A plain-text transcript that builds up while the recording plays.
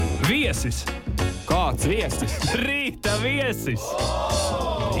Viesis! Kāds viesis? Rīta viesis!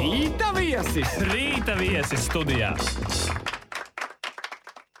 Rīta viesis! Rīta viesis studijā!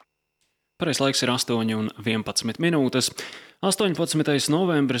 Pareizais laiks ir 8:11. 18.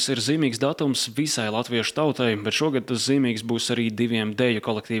 novembris ir zīmīgs datums visai latviešu tautai, bet šogad tas zīmīgs būs arī diviem deju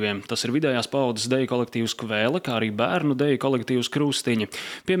kolektīviem. Tas ir vidējās paaudzes deju kolektīvs Kvēle, kā arī bērnu deju kolektīvs Krustiņi.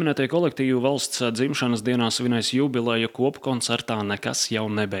 Pieminētie kolektīvi valsts dzimšanas dienā svinēs jubileju kopkoncertā Nekas jau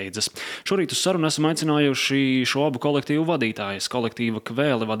nebeidzas. Šorīt uz sarunu esam aicinājuši šo abu kolektīvu vadītājus, kolektīva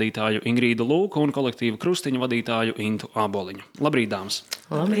Kvēle vadītāju Ingrīdu Lūku un kolektīva Krustiņa vadītāju Intu Āboliņu. Labrīt, dāmas!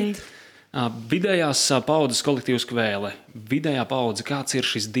 Labrīt! Vidējās paaudzes kolektīvs Kvēle. Vidējā paudze, kāds ir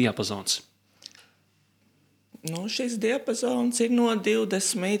šis diapazons? Šis diapazons ir no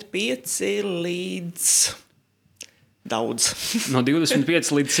 25 līdz daudz. No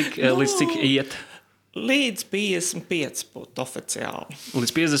 25 līdz cik iet? Līdz 55 būtu oficiāli.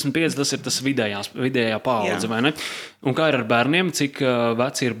 Līdz 55 tas ir tas vidējā paudze, vai ne? Un kā ir ar bērniem? Cik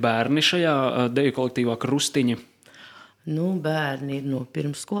veci ir bērni šajā deju kolektīvā Krustiņi? Bērni ir no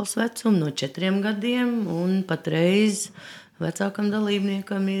pirmsskolas vecuma, no 4 gadiem, un patreiz vecākam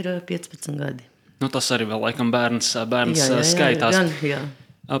dalībniekam ir 15 gadi. Tas arī vēl laikam bērns Jā, skaitās. Jā.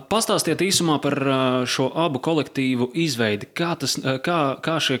 Pastāstiet īsumā par šo abu kolektīvu izveidi.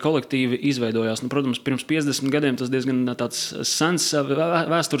 Kā šie kolektīvi izveidojās? Protams, pirms 50 gadiem tas diezgan tāds sens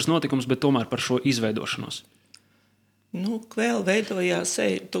vēstures notikums, bet tomēr par šo izveidošanos. Kvēle veidojās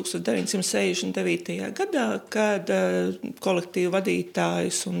 1969. gadā, kad kolektīvu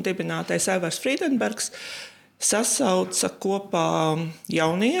vadītājs un dibinātais Aivars Frīdenbergs sasauca kopā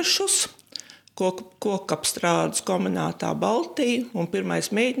jauniešus kokapstrādes kombinātā Baltija, un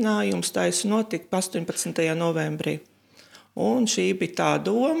pirmais mēģinājums taisa notika 18. novembrī. Un šī bija tā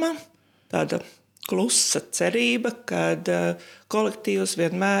doma, tāda klusa cerība, kad kolektīvs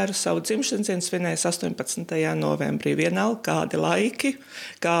vienmēr savu dzimšanas dienu svinēs 18. novembrī. Vienalga kādi laiki,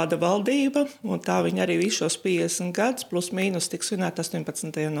 kāda valdība, un tā viņi arī visu šos 50 gadus plus mīnus tiks svinēt 18.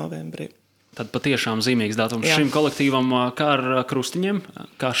 novembrī. Tad patiešām zīmīgs datums. Jā. Šim kolektīvam, kā ar Krustiņiem,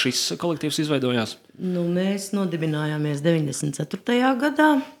 kā šis kolektīvs izveidojās? Mēs nodibinājāmies 94. gadā.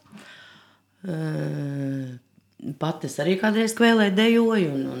 Pat es arī kādreiz Kvēlē dejoju,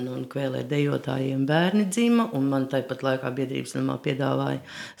 un Kvēlē dejotājiem bērni dzima, un man tāpat laikā biedrības namā piedāvāja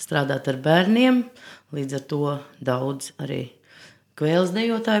strādāt ar bērniem. Līdz ar to daudz arī Kvēles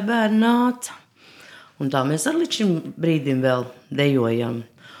dejotāju bērni nāca. Un tā mēs ar līdz šim brīdim vēl dejojam.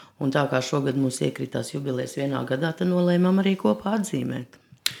 Un tā kā šogad mums iekritās jubilejas vienā gadā, tad nolēmām arī kopā atzīmēt.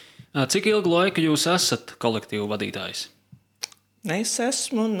 Cik ilgu laiku jūs esat kolektīvu vadītājs? Es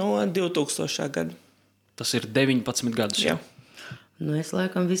esmu no 2000. gada. Tas ir 19 gadus. Jā. Es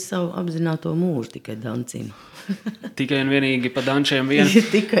laikam visu savu apzināto mūžu tikai dancinu. Tikai un vienīgi pa dančiem vien.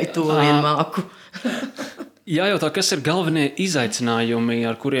 Tikai to vien māku. Jājautā, kas ir galvenie izaicinājumi,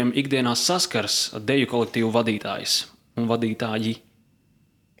 ar kuriem ikdienā saskars deju kolektīvu vadītājs un vadītāji?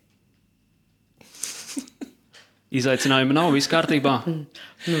 Izaicinājumi nav, viss kārtībā?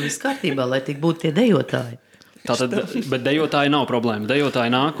 Viss kārtībā, lai tik būtu tie dejotāji. Tātad, bet dejotāji nav problēma.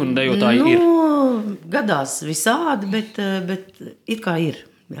 Dejotāji nāk un dejotāji ir. Gadās visādi, bet it kā ir.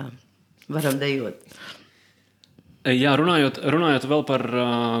 Jā, varam dejot. Jā, runājot vēl par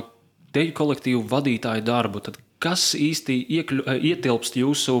deju kolektīvu vadītāju darbu, tad kas īsti ietilpst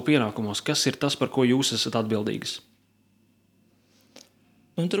jūsu pienākumos? Kas ir tas, par ko jūs esat atbildīgas?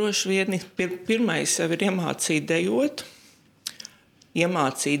 Droši vien pirmais jau ir iemācīt dejot,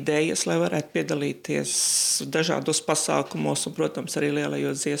 iemācīt dejas, lai varētu piedalīties dažādos pasākumos un, protams, arī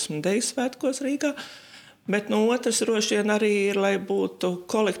lielajos dziesmu deju svētkos Rīgā. Bet no otras droši vien arī ir, lai būtu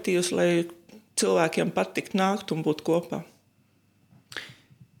kolektīvs, lai cilvēkiem patikt nākt un būt kopā.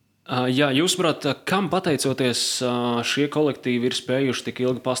 Jā, jūsuprāt, kam pateicoties šie kolektīvi ir spējuši tik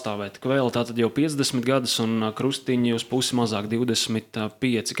ilgi pastāvēt? Kvēle tātad jau 50 gadus un Krustiņi uz pusi mazāk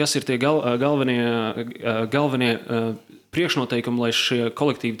 25. Kas ir tie galvenie priekšnoteikumi, lai šie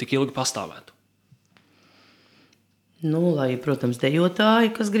kolektīvi tik ilgi pastāvētu? Lai, protams,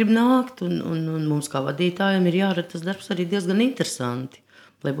 dejotāji, kas grib nākt, un mums kā vadītājiem ir jārada tas darbs arī diezgan interesanti.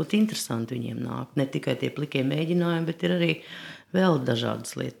 Lai būtu interesanti viņiem nākt. Ne tikai tie plikie mēģinājumi, bet ir arī vēl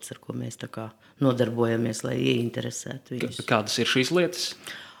dažādas lietas, ar ko mēs tā kā nodarbojamies, lai ieinteresētu viņus. Kādas ir šīs lietas?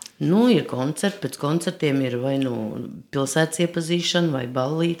 Ir koncerti, pēc koncertiem ir vai pilsētas iepazīšana, vai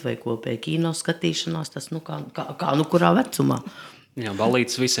ballīte, vai kopēja kino skatīšanās, tas kā kurā vecumā. Jā,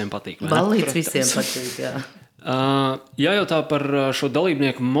 ballītes visiem patīk. Ballītes visiem patīk, jā. Jājautā par šo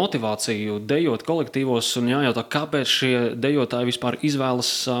dalībnieku motivāciju dejot kolektīvos un jājautā, kāpēc šie dejotāji vispār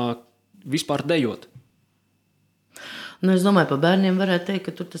izvēlas vispār dejot? Nu, es domāju, par bērniem varētu teikt,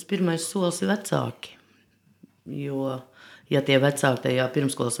 ka tur tas pirmais solis ir vecāki. Jo, ja tie vecāki tajā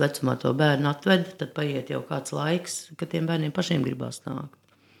pirmskolas vecumā to bērnu atved, tad paiet jau kāds laiks, kad tiem bērniem pašiem gribās nākt.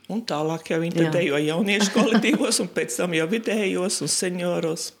 Un tālāk jau viņi tad dejo jauniešu kolektīvos un pēc tam jau vidējos un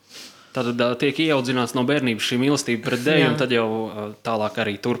senioros. Tātad tiek ieaudzināts no bērnības šī mīlestība pret deju, un tad jau tālāk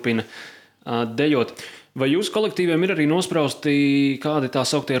arī turpina dejot. Vai jūsu kolektīviem ir arī nosprausti kādi tā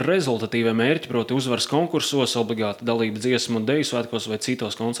sauktie rezultatīvie mērķi, proti uzvaras konkursos, obligāti dalība dziesmu un deju svētkos vai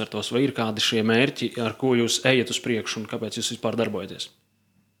citos koncertos, vai ir kādi šie mērķi, ar ko jūs ejat uz priekšu un kāpēc jūs vispār darbojaties?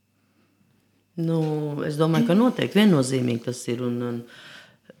 Nu, es domāju, ka noteikti viennozīmīgi tas ir. Un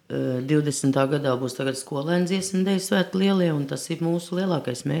 20. gadā būs tagad skolēnu dziesmu deju svētku lielie, un tas ir mūsu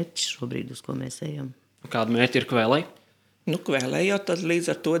lielākais mērķis šobrīd, uz ko mēs ejam. Kādi mērķi ir Kvēlei? Nu, Kvēle jau tad līdz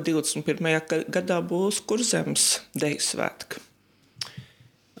ar to 21. gadā būs Kurzemes deju svētki.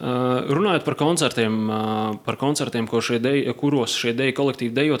 Runājot par koncertiem, kuros šie deju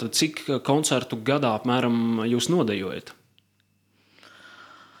kolektīvi dejo, tad cik koncertu gadā apmēram jūs nodejojat?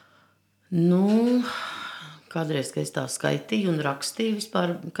 Nu, kādreiz, kad es tā skaitīju un rakstīju,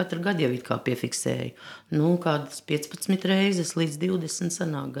 vispār katru gadu jau it kā piefiksēju. Nu, kādas 15 reizes līdz 20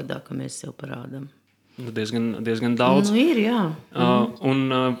 sanāk gadā, ka mēs sev parādām. Diezgan daudz. Nu, ir, jā. Un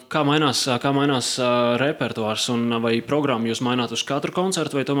kā mainās repertuārs un vai programmu jūs maināt uz katru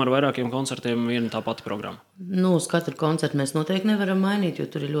koncertu vai tomēr vairākiem koncertiem viena tā pati programma? Nu, uz katru koncertu mēs noteikti nevaram mainīt, jo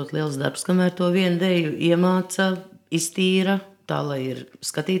tur ir ļoti liels darbs, kamēr to vienu deju iemāca, iztīra, tā lai ir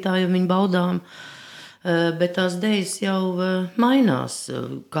skatītājiem viņa baudām. Bet tās dejas jau mainās.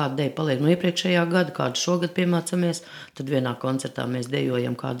 Kāda deja paliek no iepriekšējā gada, kādu šogad piemācamies, tad vienā koncertā mēs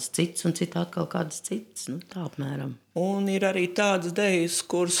dejojam kādas citas un citā atkal kādas citas. Nu, tā apmēram. Un ir arī tādas dejas,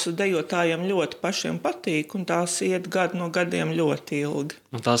 kuras dejotājiem ļoti pašiem patīk, un tās iet gadu no gadiem ļoti ilgi.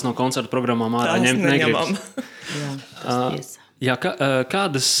 Un tās no koncertu programmām ārā ņemt negribas. Jā, tas tiesa. Jā,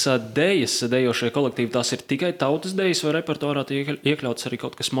 kādas dejas dejošie kolektīvi, tās ir tikai tautas dejas vai repertuārā tiek iekļauts arī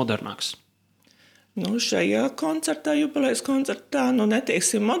kaut kas modernāks? Nu, šajā koncertā, jubilejas koncertā,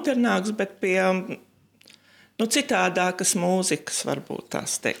 neteiksim modernāks, bet pie citādākas mūzikas, varbūt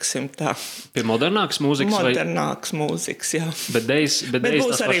tās, teiksim tā. Pie modernākas mūzikas? Modernākas mūzikas, jā. Bet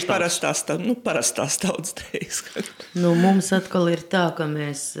būs arī parastās tautas dejas. Nu, mums atkal ir tā, ka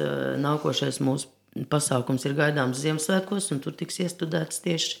mēs nākošais mūsu pasākums ir gaidāms Ziemassvētkos, un tur tiks iestudēts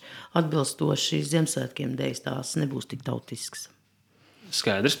tieši atbilstoši Ziemassvētkiem dejas, tās nebūs tik tautisks.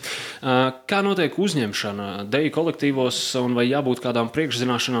 Skaidrs. Kā notiek uzņemšana deju kolektīvos un vai jābūt kādām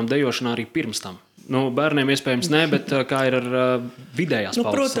priekšzināšanām dejošanā arī pirms tam? Nu, bērniem iespējams ne, bet kā ir ar vidējās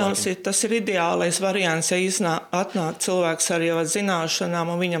paudzes? Protams, tas ir ideālais variants, ja atnāk cilvēks ar jau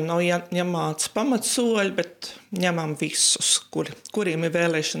zināšanām un viņam nav jāmāc pamatsoļi, bet ņemam visus, kuriem ir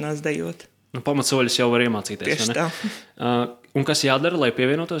vēlēšanās dejot. Nu, pamatsoļus jau var iemācīties. Tieši tā. Un kas jādara, lai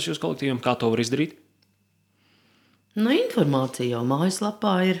pievienotos jūsu kolektīvam? Kā to var izdarīt? Nu, informācija jau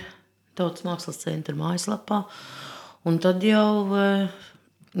mājaslapā ir, Tautas mākslas centra mājaslapā, un tad jau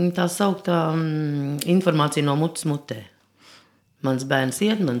tā sauktā informācija no mutes mutē. Mans bērns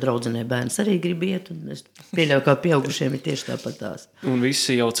iet, man draudzenē bērns arī grib iet, un es pieļauju, kā pieaugušiem ir tieši tāpat tās. Un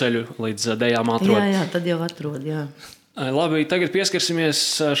visi jau ceļu līdz dejām atrod. Jā, tad jau atrod, jā. Labi, tagad pieskarsimies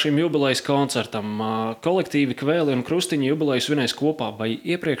šim jubilejas koncertam. Kolektīvi Kvēle un Krustiņi jubileju svinēs kopā, vai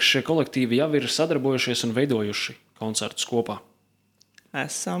iepriekš šie kolektīvi jau ir sadarbojušies un veidojuši koncertus kopā?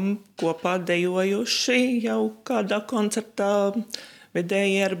 Esam kopā dejojuši jau kādā koncertā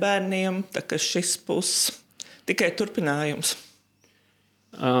vidēji ar bērniem, tā ka šis būs tikai turpinājums.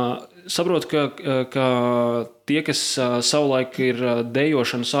 Saprotu, ka tie, kas savulaik ir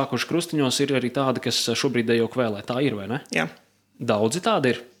dejošanu sākuši Krustiņos, ir arī tādi, kas šobrīd dejo Kvēlē. Tā ir, vai ne? Jā. Daudzi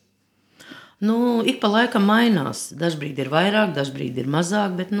tādi ir? Nu, ik pa laikam mainās. Dažbrīd ir vairāk, dažbrīd ir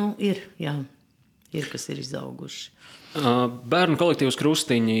mazāk, bet ir, jā, ir, kas ir izauguši. Bērnu kolektīvs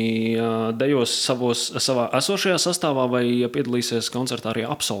Krustiņi dejos savā esošajā sastāvā vai piedalīsies koncertā arī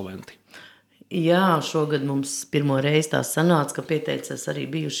absolventi? Jā, šogad mums pirmo reizi tā sanāca, ka pieteicās arī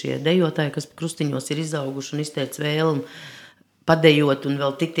bijušie dejotāji, kas Krustiņos ir izauguši un izteica vēlmi padejot un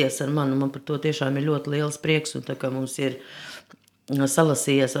vēl tikties ar mani. Man par to tiešām ir ļoti liels prieks, un tā kā mums ir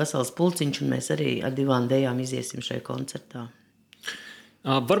salasījies vesels pulciņš, un mēs arī ar 2 dejām iziesim šajā koncertā.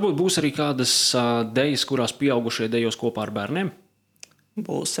 Varbūt būs arī kādas dejas, kurās pieaugušie dejos kopā ar bērniem?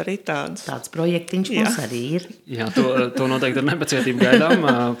 Būs arī tāds. Tāds projektiņš mums arī ir. Jā, to noteikti ar nepacietību gaidām.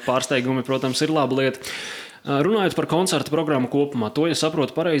 Pārsteigumi, protams, ir laba lieta. Runājot par koncertu programmu kopumā, to, ja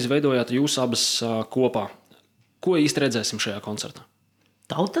saprotu pareizi, veidojāt jūs abas kopā. Ko īsti redzēsim šajā koncertā?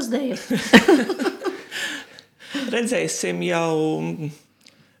 Tautas deja. Redzēsim jau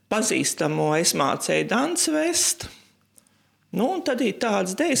pazīstamo es mācēju dansu vest. Nu, un tad ir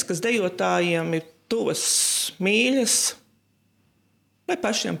tādas dejas, kas dejotājiem ir tuvas mīļas, vai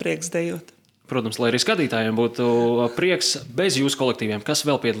pašiem prieks dejot. Protams, lai arī skatītājiem būtu prieks bez jūsu kolektīviem. Kas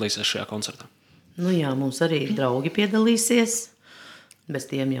vēl piedalīsies šajā koncertā? Nu jā, mums arī draugi piedalīsies, bez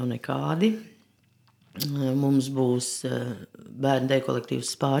tiem jau nekādi. Mums būs bērnu deju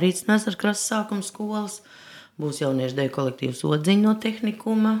kolektīvs Spārīts Nezara Krasas sākuma skolas, būs jauniešu deju kolektīvs Odziņa no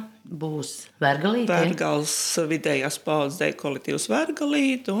tehnikuma, būs Vergalīte. Vergals vidējās paaudzes deju kolektīvs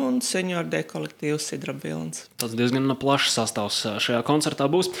Vergalīte un senioru deju kolektīvs Sidrabilns. Tas diezgan plašs sastāvs šajā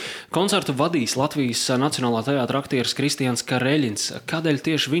koncertā būs. Koncertu vadīs Latvijas Nacionālā teātra aktieris Kristians Kareļins. Kādēļ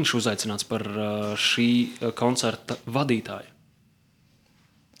tieši viņš uzaicināts par šī koncerta vadītāju?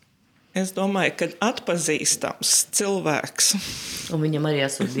 Es domāju, ka atpazīstams cilvēks. Un viņam arī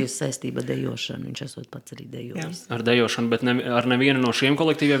esot bijusi saistība dejošana. Viņš esot pats arī dejojis. Ar dejošanu, bet ar nevienu no šiem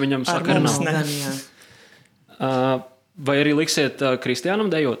kolektīviem viņam sakara nav. Vai arī liksiet Kristiānam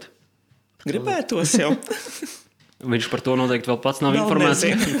dejot? Gribētos jau. Viņš par to noteikti vēl pats nav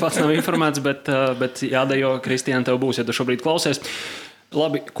informēts, bet jādejo, Kristiāna, tev būs, ja tu šobrīd klausies.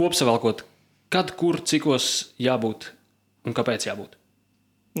 Labi, kopsavēlkot, kad, kur, cikos jābūt un kāpēc jābūt?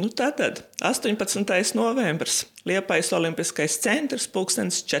 Nu tātad 18. novembris, Liepājas Olimpiskais centrs,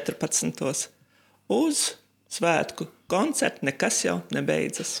 14. uz svētku koncertu Nekas jau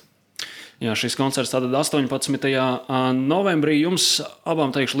nebeidzas. Jā, šis koncerts tātad 18. novembrī. Jums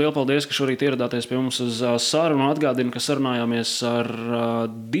abām teikšu lielu paldies, ka šorīt ieradāties pie mums uz sarunu. Atgādinu, ka sarunājāmies ar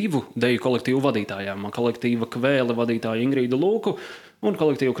divu deju kolektīvu vadītājām. Kolektīva Kvēle vadītāju Ingrīdu Lūku un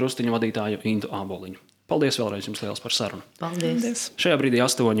kolektīvu Krustiņu vadītāju Intu Āboliņu. Paldies vēlreiz jums liels par sarunu. Paldies. Šajā brīdī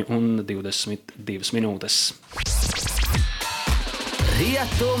 8:22.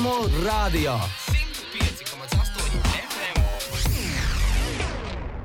 Rietumu radio.